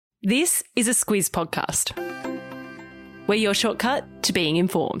This is a Squiz podcast. We're your shortcut to being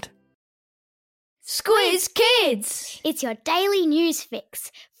informed. Squiz Kids! It's your daily news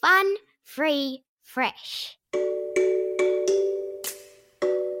fix. Fun, free, fresh.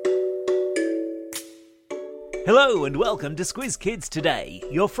 Hello and welcome to Squiz Kids Today,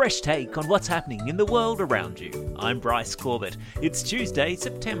 your fresh take on what's happening in the world around you. I'm Bryce Corbett. It's Tuesday,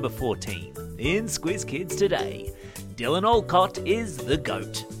 September 14. In Squiz Kids Today, Dylan Alcott is the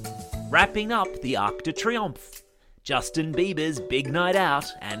GOAT. Wrapping up the Arc de Triomphe. Justin Bieber's big night out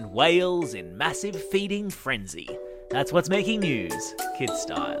and whales in massive feeding frenzy. That's what's making news, kid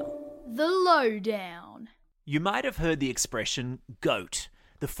style. The Lowdown. You might have heard the expression GOAT.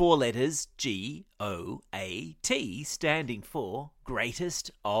 The four letters G-O-A-T standing for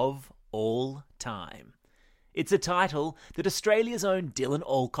Greatest of All Time. It's a title that Australia's own Dylan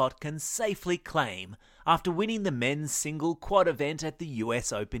Alcott can safely claim after winning the men's single quad event at the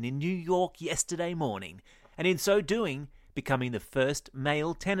US Open in New York yesterday morning, and in so doing, becoming the first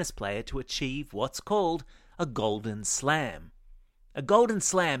male tennis player to achieve what's called a Golden Slam. A Golden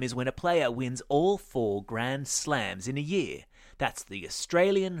Slam is when a player wins all 4 Grand Slams in a year. That's the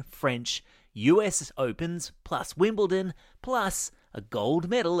Australian, French, US Opens, plus Wimbledon, plus a gold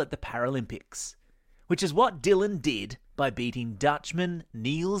medal at the Paralympics. Which is what Dylan did by beating Dutchman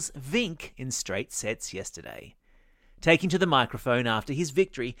Niels Vink in straight sets yesterday. Taking to the microphone after his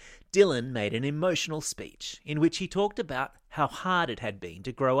victory, Dylan made an emotional speech in which he talked about how hard it had been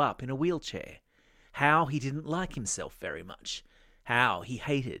to grow up in a wheelchair, how he didn't like himself very much, how he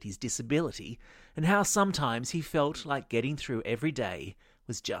hated his disability, and how sometimes he felt like getting through every day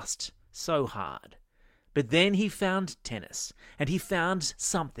was just so hard. But then he found tennis, and he found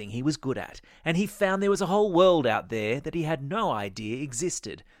something he was good at, and he found there was a whole world out there that he had no idea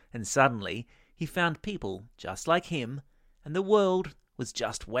existed, and suddenly he found people just like him, and the world was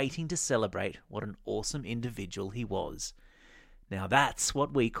just waiting to celebrate what an awesome individual he was. Now that's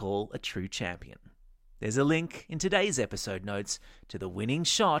what we call a true champion. There's a link in today's episode notes to the winning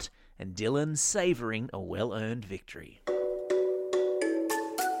shot and Dylan savouring a well-earned victory.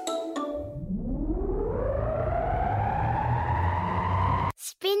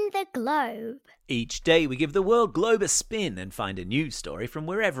 Spin the globe. Each day we give the world globe a spin and find a news story from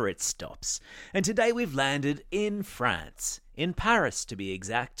wherever it stops. And today we've landed in France, in Paris to be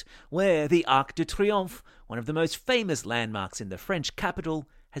exact, where the Arc de Triomphe, one of the most famous landmarks in the French capital,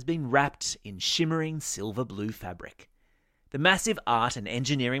 has been wrapped in shimmering silver blue fabric. The massive art and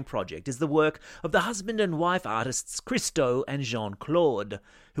engineering project is the work of the husband and wife artists Christo and Jean-Claude,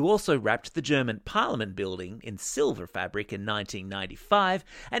 who also wrapped the German Parliament building in silver fabric in 1995,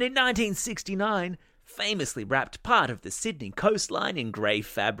 and in 1969 famously wrapped part of the Sydney coastline in grey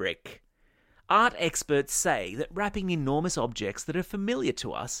fabric. Art experts say that wrapping enormous objects that are familiar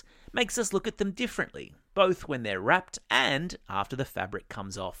to us makes us look at them differently, both when they're wrapped and after the fabric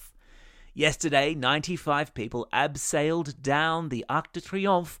comes off. Yesterday, 95 people abseiled down the Arc de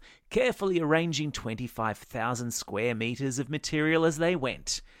Triomphe, carefully arranging 25,000 square metres of material as they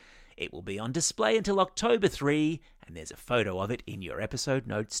went. It will be on display until October 3, and there's a photo of it in your episode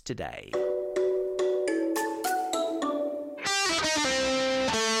notes today.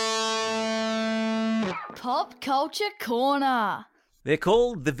 Pop Culture Corner. They're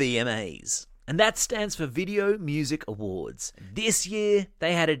called the VMAs, and that stands for Video Music Awards. This year,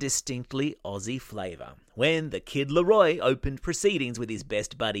 they had a distinctly Aussie flavour, when the Kid Laroi opened proceedings with his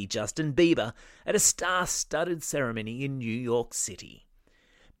best buddy Justin Bieber at a star-studded ceremony in New York City.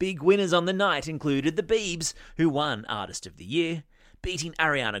 Big winners on the night included the Biebs, who won Artist of the Year, beating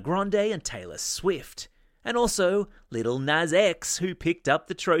Ariana Grande and Taylor Swift, and also Lil Nas X, who picked up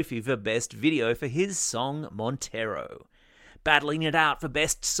the trophy for Best Video for his song Montero. Battling it out for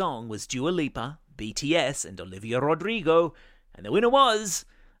Best Song was Dua Lipa, BTS and Olivia Rodrigo, and the winner was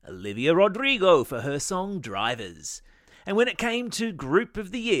Olivia Rodrigo for her song Drivers. And when it came to Group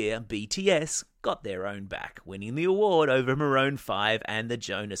of the Year, BTS got their own back, winning the award over Maroon 5 and the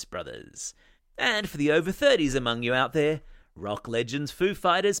Jonas Brothers. And for the over 30s among you out there, rock legends Foo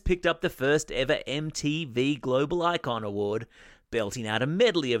Fighters picked up the first ever MTV Global Icon Award, belting out a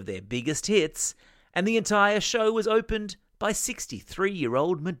medley of their biggest hits, and the entire show was opened by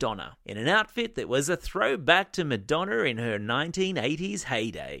 63-year-old Madonna, in an outfit that was a throwback to Madonna in her 1980s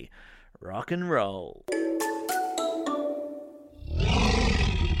heyday. Rock and roll.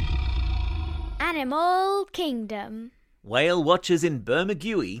 Animal Kingdom. Whale watchers in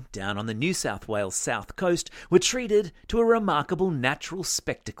Bermagui, down on the New South Wales south coast, were treated to a remarkable natural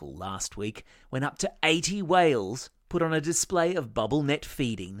spectacle last week when up to 80 whales put on a display of bubble net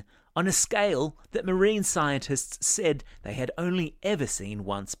feeding on a scale that marine scientists said they had only ever seen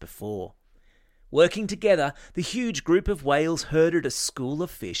once before. Working together, the huge group of whales herded a school of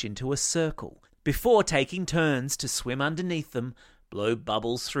fish into a circle, before taking turns to swim underneath them, blow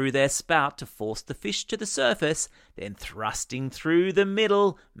bubbles through their spout to force the fish to the surface, then thrusting through the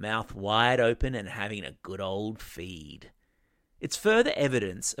middle, mouth wide open and having a good old feed. It's further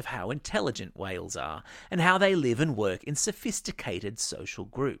evidence of how intelligent whales are and how they live and work in sophisticated social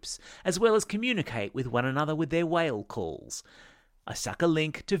groups, as well as communicate with one another with their whale calls. I stuck a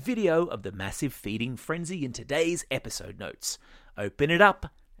link to video of the massive feeding frenzy in today's episode notes. Open it up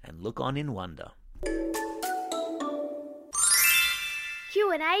and look on in wonder.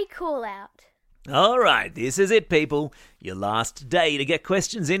 Q&A call out. Alright, this is it, people. Your last day to get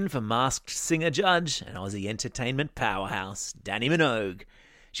questions in for Masked Singer Judge and Aussie entertainment powerhouse, Dannii Minogue.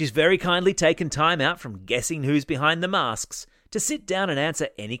 She's very kindly taken time out from guessing who's behind the masks to sit down and answer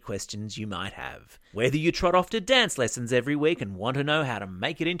any questions you might have. Whether you trot off to dance lessons every week and want to know how to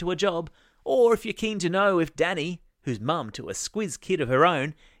make it into a job, or if you're keen to know if Dannii, who's mum to a squiz kid of her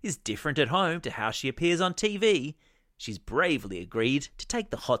own, is different at home to how she appears on TV, she's bravely agreed to take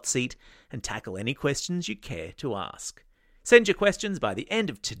the hot seat and tackle any questions you care to ask. Send your questions by the end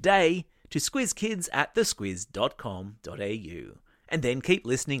of today to squizkids@thesquiz.com.au, and then keep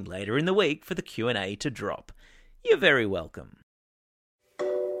listening later in the week for the Q&A to drop. You're very welcome.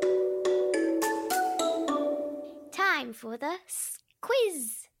 Time for the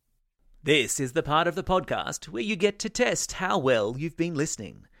quiz. This is the part of the podcast where you get to test how well you've been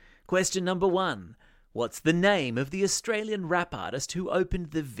listening. Question number 1. What's the name of the Australian rap artist who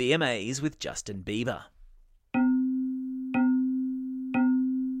opened the VMAs with Justin Bieber?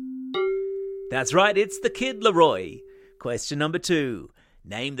 That's right, it's the Kid Laroi. Question number 2.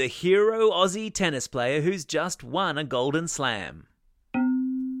 Name the hero Aussie tennis player who's just won a Golden Slam.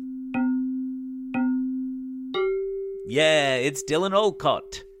 Yeah, it's Dylan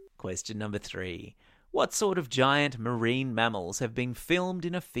Alcott. Question number 3. What sort of giant marine mammals have been filmed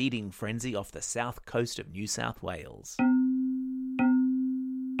in a feeding frenzy off the south coast of New South Wales?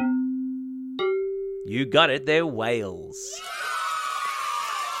 You got it, they're whales.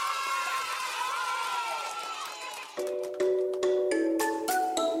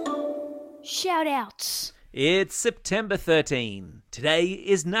 Shout outs. It's September 13. Today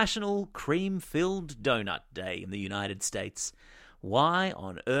is National Cream-Filled Donut Day in the United States. Why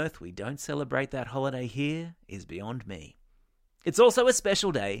on earth we don't celebrate that holiday here is beyond me. It's also a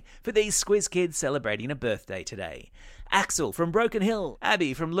special day for these Squiz kids celebrating a birthday today. Axel from Broken Hill,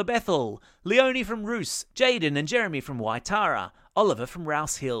 Abby from Le Bethel, Leonie from Roos, Jaden and Jeremy from Waitara, Oliver from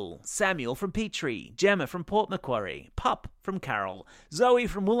Rouse Hill, Samuel from Petrie, Gemma from Port Macquarie, Pup from Carroll, Zoe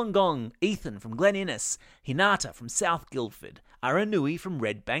from Wollongong, Ethan from Glen Innes, Hinata from South Guildford, Aranui from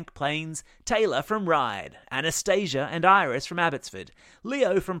Red Bank Plains, Taylor from Ryde, Anastasia and Iris from Abbotsford,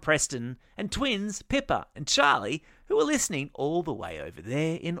 Leo from Preston, and twins Pippa and Charlie, who are listening all the way over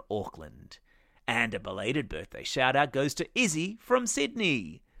there in Auckland. And a belated birthday shout-out goes to Izzy from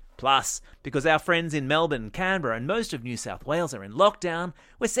Sydney. Plus, because our friends in Melbourne, Canberra and most of New South Wales are in lockdown,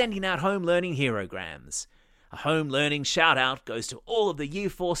 we're sending out home learning herograms. A home learning shout-out goes to all of the Year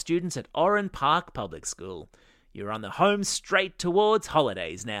 4 students at Oran Park Public School. You're on the home straight towards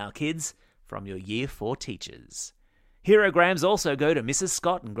holidays now, kids, from your Year 4 teachers. Herograms also go to Mrs.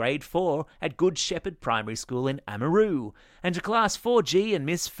 Scott in Grade 4 at Good Shepherd Primary School in Amaroo, and to Class 4G and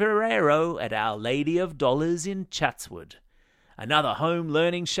Miss Ferrero at Our Lady of Dollars in Chatswood. Another home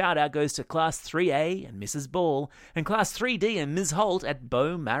learning shout-out goes to Class 3A and Mrs. Ball, and Class 3D and Ms. Holt at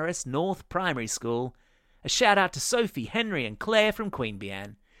Beau Maris North Primary School. A shout-out to Sophie, Henry and Claire from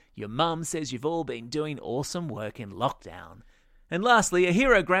Queanbeyan. Your mum says you've all been doing awesome work in lockdown. And lastly, a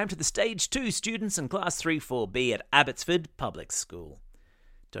herogram to the Stage 2 students in Class 3-4B at Abbotsford Public School.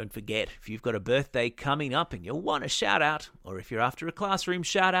 Don't forget, if you've got a birthday coming up and you'll want a shout-out, or if you're after a classroom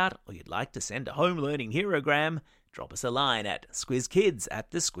shout-out, or you'd like to send a home learning herogram, drop us a line at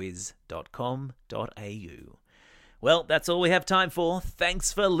squizkids@thesquiz.com.au. Well, that's all we have time for.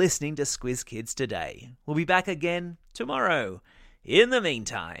 Thanks for listening to Squiz Kids today. We'll be back again tomorrow. In the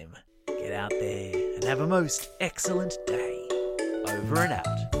meantime, get out there and have a most excellent day. Over and out.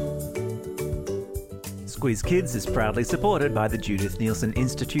 Squiz Kids is proudly supported by the Judith Neilson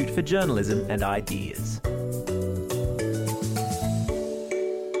Institute for Journalism and Ideas.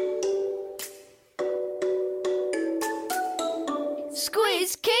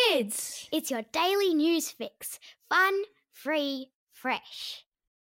 Squiz Kids! It's your daily news fix. Fun, free, fresh.